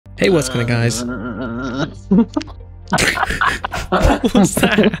Hey, what's going on, guys? What was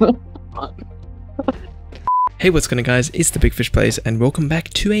that? Hey, what's going on, guys? It's TheBigFishPlayz, and welcome back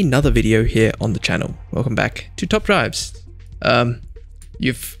to another video here on the channel. Welcome back to Top Drives.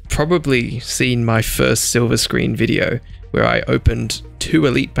 You've probably seen my first silver screen video where I opened 2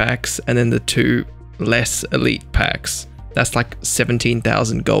 elite packs and then the 2 less elite packs. That's like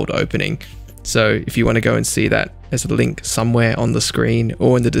 17,000 gold opening. So if you want to go and see that, there's a link somewhere on the screen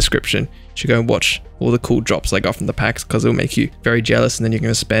or in the description. You should go and watch all the cool drops I got from the packs, because it'll make you very jealous, and then you're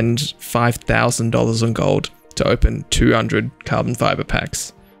going to spend $5,000 on gold to open 200 carbon fiber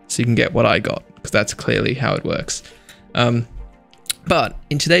packs so you can get what I got, because that's clearly how it works. But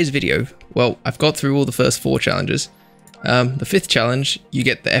in today's video, well, I've got through all the first 4 challenges. The 5th challenge, you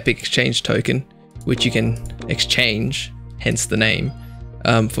get the epic exchange token, which you can exchange, hence the name,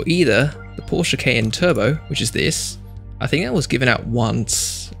 for either the Porsche Cayenne Turbo, which is this. I think that was given out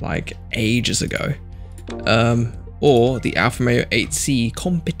once, like ages ago. Or the Alfa Romeo 8C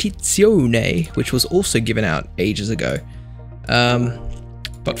Competizione, which was also given out ages ago.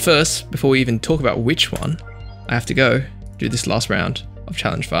 But first, before we even talk about which one, I have to go do this last round of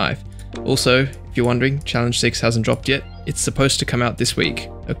Challenge 5. Also, if you're wondering, Challenge 6 hasn't dropped yet. It's supposed to come out this week,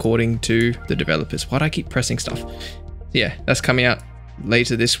 according to the developers. Why do I keep pressing stuff? Yeah, that's coming out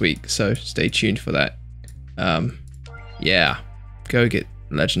later this week, so stay tuned for that. Yeah, go get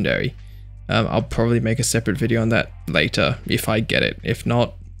Legendary. I'll probably make a separate video on that later if I get it. If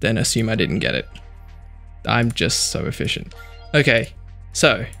not, then assume I didn't get it. I'm just so efficient. Okay,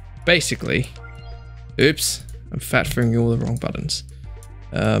 so basically, oops, I'm fat-fingering all the wrong buttons.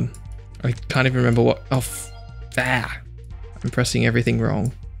 I can't even remember what. Oh, I'm pressing everything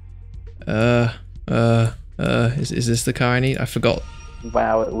wrong. Is this the car I need? I forgot.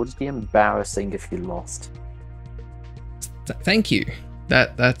 Wow, it would be embarrassing if you lost. Thank you.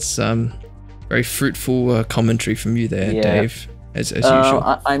 That's very fruitful commentary from you there, yeah. Dave, as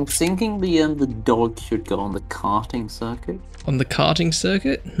usual. I'm thinking the dog should go on the karting circuit. On the karting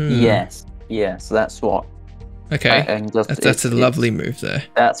circuit? Yes, that's what. Okay, that's a lovely move there.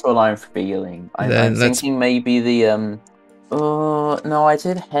 That's what I'm feeling. I'm thinking maybe the no, I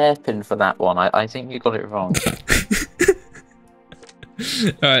did hairpin for that one. I think you got it wrong.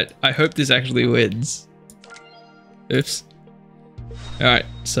 Alright, I hope this actually wins. Oops. Alright,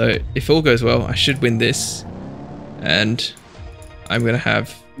 so if all goes well, I should win this. And I'm gonna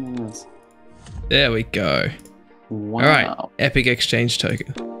have... There we go. Wow. Alright, epic exchange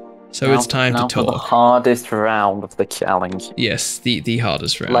token. So now, it's time to talk. For the hardest round of the challenge. Yes, the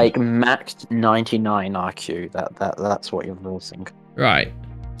hardest round. Like maxed 99 IQ. That's what you're losing. Right.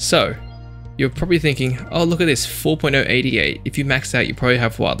 So you're probably thinking, oh, look at this, 4.088. If you max out, you probably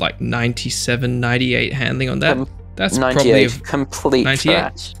have what, like 97, 98 handling on that? That's 98, probably complete 98.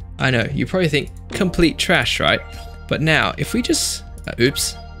 Trash. I know. You probably think complete trash, right? But now, if we just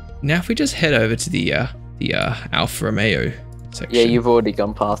oops. Now if we just head over to the Alfa Romeo section. Yeah, you've already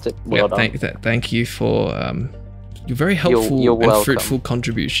gone past it. Well done. Thank you for your very helpful and fruitful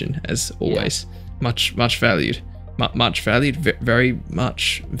contribution, as always. Yeah. Much valued. Much valued. Very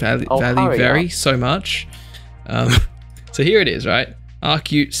much valued. Very so much. So here it is, right?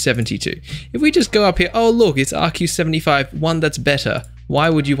 RQ72. If we just go up here, oh look, it's RQ75, one that's better. Why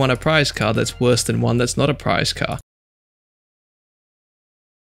would you want a prize car that's worse than one that's not a prize car?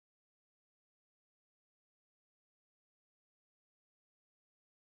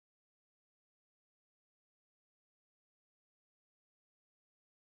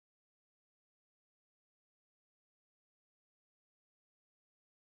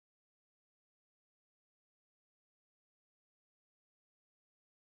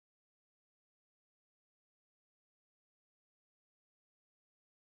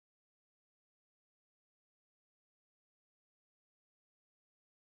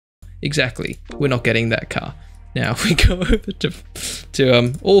 Exactly, we're not getting that car. Now if we go over to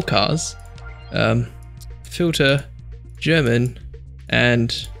all cars, filter, German,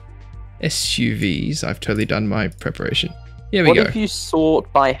 and SUVs. I've totally done my preparation. Here we go. What if you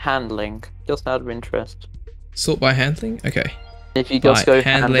sort by handling, just out of interest? Sort by handling? Okay. If you just go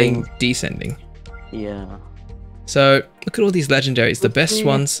handling, descending. Yeah. So look at all these legendaries. The best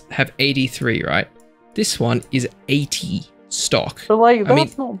ones have 83, right? This one is 80. Stock. So like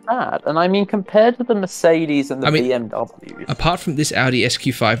that's not bad, and I mean compared to the Mercedes and the BMWs. Apart from this Audi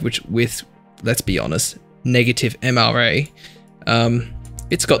SQ5, which with, let's be honest, negative MRA,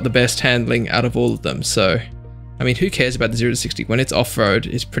 it's got the best handling out of all of them. So I mean, who cares about the 0 to 60 when it's off-road?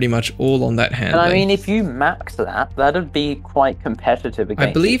 It's pretty much all on that handling. And I mean, if you max that, that'd be quite competitive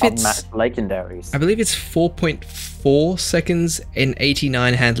against unmaxed legendaries. I believe it's 4.4 seconds in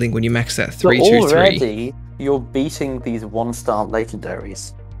 89 handling when you max that 323. So already, you're beating these 1-star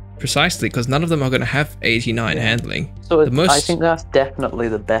legendaries. Precisely, because none of them are going to have 89 handling. So I think that's definitely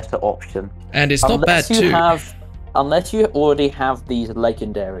the better option. And it's not bad too. Unless you already have these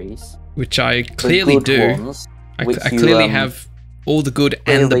legendaries. Which I clearly do. I clearly have all the good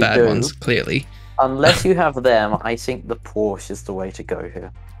and the bad ones, clearly. Unless you have them, I think the Porsche is the way to go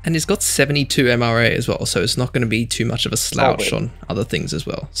here. And it's got 72 MRA as well, so it's not going to be too much of a slouch on other things as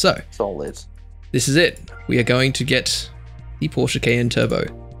well. So, solid. This is it. We are going to get the Porsche Cayenne Turbo.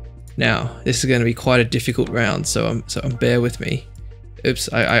 Now, this is going to be quite a difficult round, so bear with me.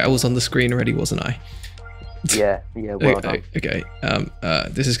 Oops, I was on the screen already, wasn't I? Yeah, well done. Okay,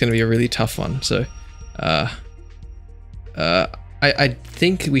 this is going to be a really tough one, so... I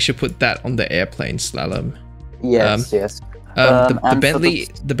think we should put that on the airplane slalom. Yes. The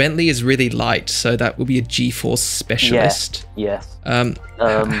Bentley is really light, so that will be a G-force specialist. Yes.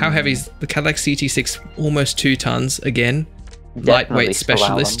 How heavy is the Cadillac CT6? Almost 2 tons again. Lightweight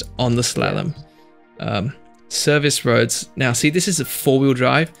specialist on the slalom. Service roads. Now, see, this is a 4-wheel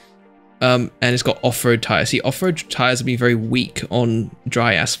drive, and it's got off-road tires. See, off-road tires will be very weak on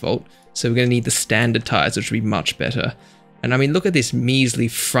dry asphalt, so we're going to need the standard tires, which will be much better. And I mean, look at this measly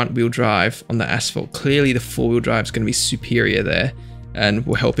front-wheel drive on the asphalt. Clearly, the 4-wheel drive is going to be superior there, and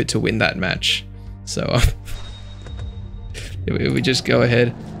will help it to win that match. So, if we just go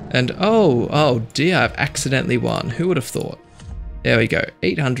ahead and oh dear, I've accidentally won. Who would have thought? There we go,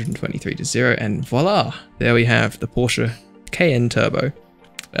 823 to 0, and voila, there we have the Porsche Cayenne Turbo.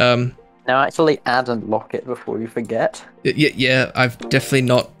 Now actually add and lock it before you forget. Yeah, I've definitely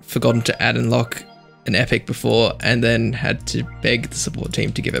not forgotten to add and lock an Epic before, and then had to beg the support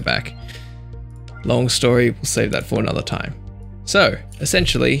team to give it back. Long story, we'll save that for another time. So,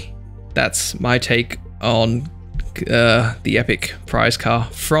 essentially, that's my take on the Epic prize car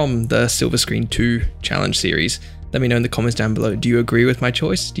from the Silver Screen 2 Challenge series. Let me know in the comments down below. Do you agree with my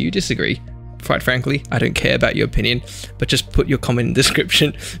choice? Do you disagree? Quite frankly, I don't care about your opinion, but just put your comment in the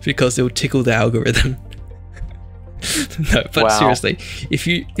description because it will tickle the algorithm. No, but seriously, if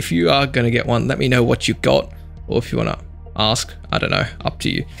you are going to get one, let me know what you got, or if you want to ask, I don't know, up to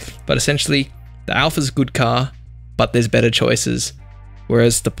you. But essentially, the Alpha's a good car, but there's better choices.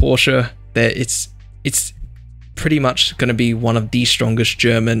 Whereas the Porsche, it's pretty much going to be one of the strongest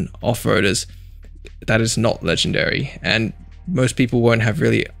German off-roaders that is not legendary, and most people won't have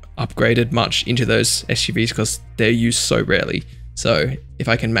really upgraded much into those SUVs because they're used so rarely. So if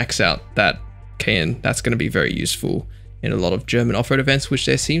I can max out that Cayenne, that's going to be very useful in a lot of German off-road events, which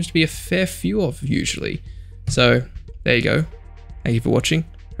there seems to be a fair few of usually. So there you go. Thank you for watching.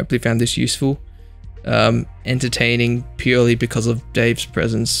 Hopefully you found this useful. Entertaining purely because of Dave's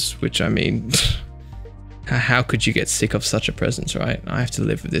presence, which I mean, how could you get sick of such a presence, right? I have to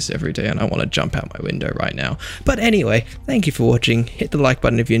live with this every day and I want to jump out my window right now. But anyway, thank you for watching. Hit the like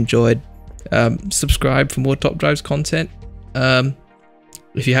button if you enjoyed. Subscribe for more Top Drives content.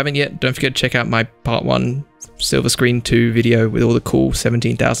 If you haven't yet, don't forget to check out my part 1 Silver Screen 2 video with all the cool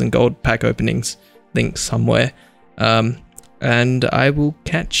 17,000 gold pack openings. Link somewhere. And I will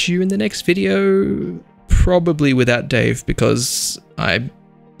catch you in the next video, probably without Dave, because I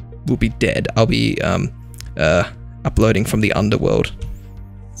will be dead. I'll be uploading from the underworld.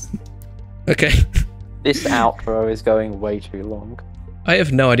 Okay. This outro is going way too long. I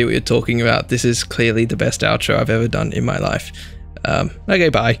have no idea what you're talking about. This is clearly the best outro I've ever done in my life. Okay,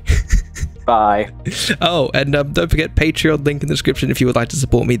 bye. Bye. Oh, and don't forget Patreon, link in the description if you would like to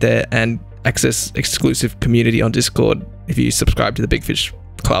support me there, and access exclusive community on Discord if you subscribe to the Big Fish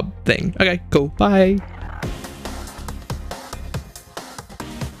Club thing. Okay, cool. Bye.